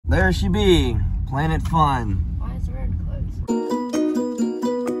There she be, Planet Fun. Why is the road closed?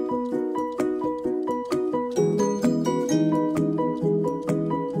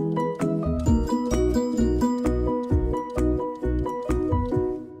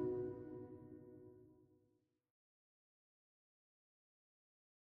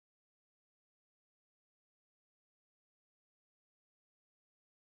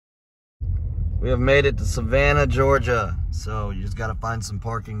 We have made it to Savannah, Georgia. So you just gotta find some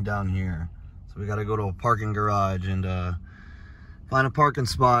parking down here. So we gotta go to a parking garage and find a parking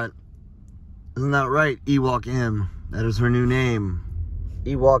spot. Isn't that right, Ewok M? That is her new name,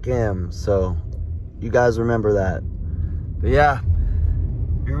 Ewok M. So you guys remember that. But yeah,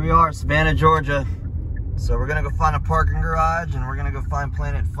 here we are, Savannah, Georgia. So we're gonna go find a parking garage and we're gonna go find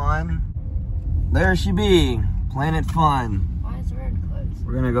Planet Fun. There she be, Planet Fun. Why is the road closed?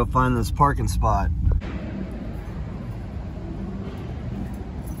 We're gonna go find this parking spot.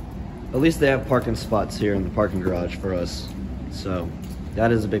 At least they have parking spots here in the parking garage for us. So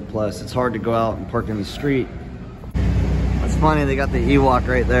that is a big plus. It's hard to go out and park in the street. That's funny, they got the Ewok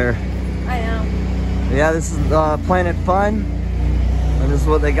right there. I know. Yeah, this is Planet Fun. And this is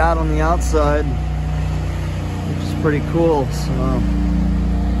what they got on the outside, which is pretty cool. So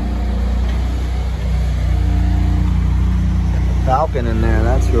got the Falcon in there,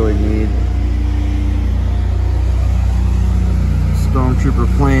 that's really neat. Stormtrooper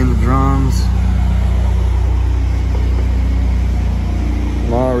playing the drums.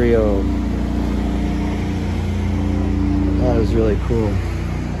 Mario. That is really cool. On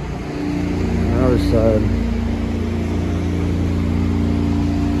the other side.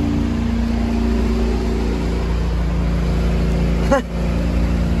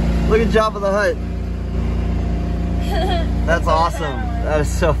 Look at Jabba the Hutt. That's awesome. That is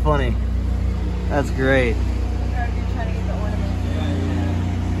so funny. That's great.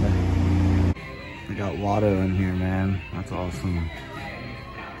 We got Watto in here, man. That's awesome.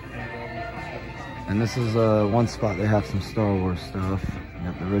 And this is one spot they have some Star Wars stuff. You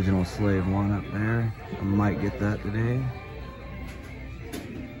got the original Slave 1 up there. I might get that today.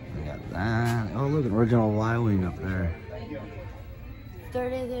 We got that. Oh, look, an original Y-Wing up there.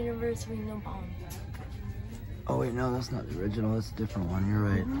 30th anniversary, no bomb. Oh wait, no, that's not the original. That's a different one. You're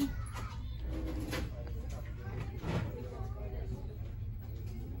right.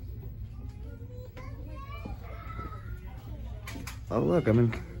 Oh look, I'm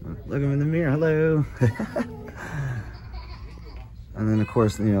in the mirror. Hello. And then of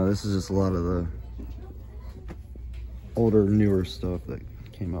course, you know, this is just a lot of the older, newer stuff that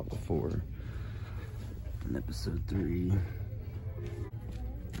came out before in episode 3.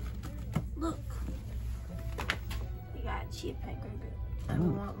 Look. We got cheap pickeroo. I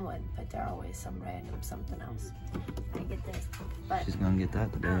don't want wood, but they're always some random something else. I get this. But She's gonna get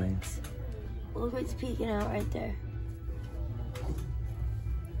that today. Alex, look what's peeking out right there.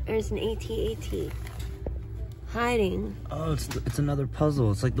 There's an AT-AT hiding. Oh, it's another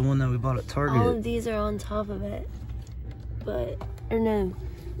puzzle. It's like the one that we bought at Target. All of these are on top of it. But, or no.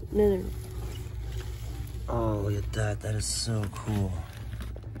 Oh, look at that. That is so cool.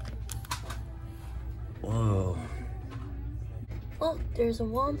 Whoa. Look, there's a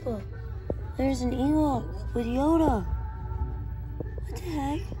Wampa. There's an Ewok with Yoda. What the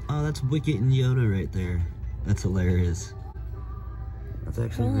heck? Oh, that's Wicket and Yoda right there. That's hilarious. That's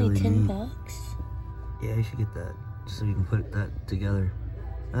actually Only really $10 neat. bucks. Yeah, you should get that, just so you can put that together.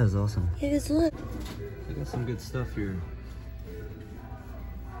 That is awesome. Yeah, just look. They got some good stuff here.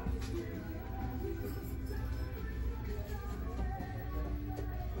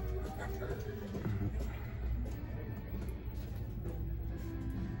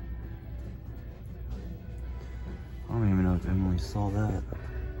 I don't even know if Emily saw that.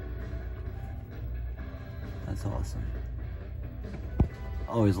 That's awesome.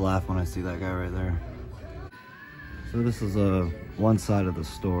 I always laugh when I see that guy right there. So this is one side of the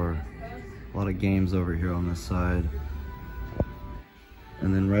store. A lot of games over here on this side.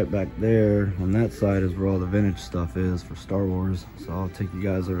 And then right back there on that side is where all the vintage stuff is for Star Wars. So I'll take you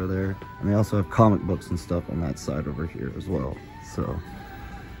guys over there. And they also have comic books and stuff on that side over here as well. So,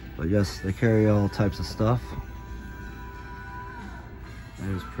 but yes, they carry all types of stuff. That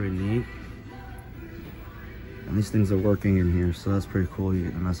is pretty neat. And these things are working in here, so that's pretty cool. You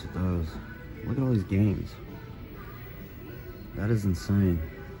get to mess with those. Look at all these games. That is insane.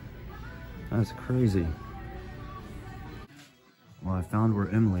 That's crazy. Well, I found where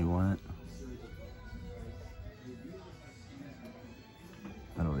Emily went.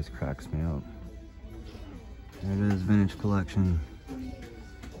 That always cracks me up. There it is, vintage collection.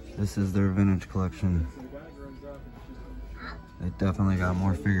 This is their vintage collection. They definitely got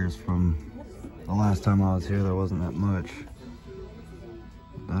more figures from the last time I was here. There wasn't that much.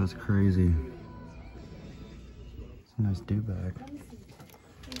 That is crazy. It's a nice do-bag.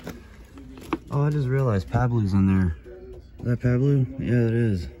 Oh, I just realized Pablo's in there. Is that Pablo? Yeah, it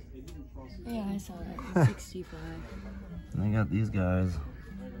is. Yeah, I saw that. 65. And they got these guys.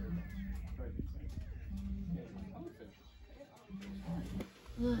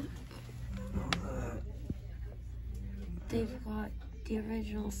 Look. They've got the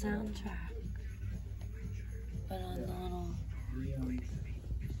original soundtrack. But on the little...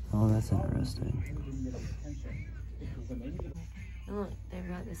 Oh, that's interesting. And look, they've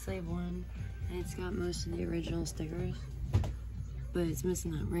got the slave one, and it's got most of the original stickers. But it's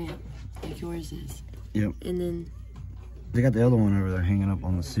missing that ramp, like yours is. Yep. And then... They got the other one over there hanging up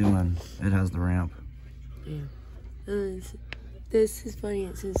on the ceiling. It has the ramp. Yeah. This is funny.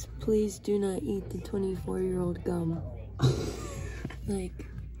 It says, please do not eat the 24-year-old gum. Like...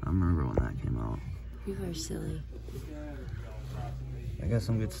 I remember when that came out. People are silly. I got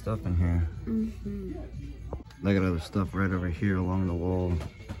some good stuff in here. Mm-hmm. They got other stuff right over here along the wall.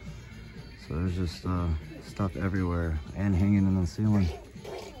 So there's just stuff everywhere and hanging in the ceiling.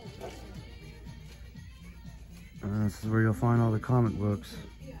 This is where you'll find all the comic books.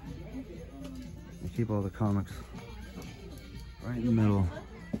 They keep all the comics right in the middle.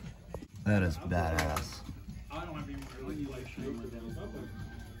 That is badass. So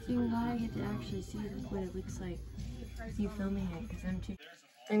I'm glad I get to actually see what it looks like. You filming it, because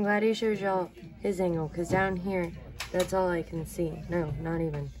I'm glad he showed y'all his angle, because down here, that's all I can see. No, not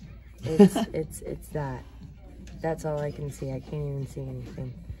even. It's that. That's all I can see. I can't even see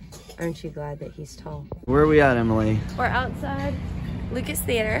anything. Aren't you glad that he's tall? Where are we at, Emily? We're outside Lucas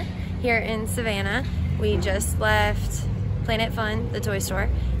Theater here in Savannah. We just left Planet Fun, the toy store,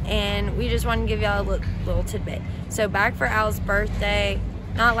 and we just wanted to give y'all a little tidbit. So back for Al's birthday,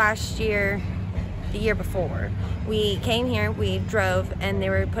 not last year, the year before, we came here, we drove, and they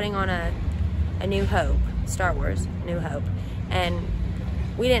were putting on a New Hope, Star Wars New Hope, and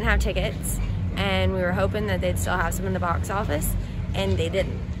we didn't have tickets, and we were hoping that they'd still have some in the box office, and they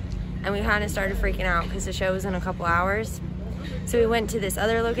didn't. And we kind of started freaking out because the show was in a couple hours. So we went to this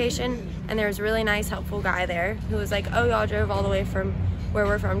other location, and there was a really nice, helpful guy there who was like, oh, y'all drove all the way from where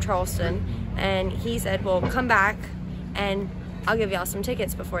we're from, Charleston. And he said, well, come back and I'll give y'all some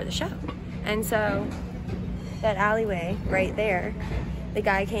tickets before the show. And so that alleyway right there, the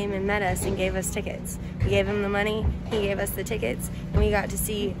guy came and met us and gave us tickets. We gave him the money, he gave us the tickets, and we got to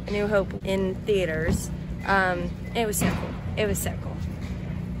see A New Hope in theaters. It was so cool. It was so cool.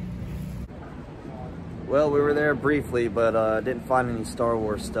 Well, we were there briefly, but didn't find any Star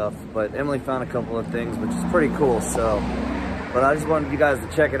Wars stuff. But Emily found a couple of things, which is pretty cool. So, but I just wanted you guys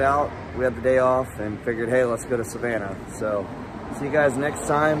to check it out. We had the day off and figured, hey, let's go to Savannah. So, see you guys next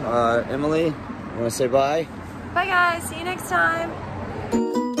time. Emily, you want to say bye? Bye guys, see you next time.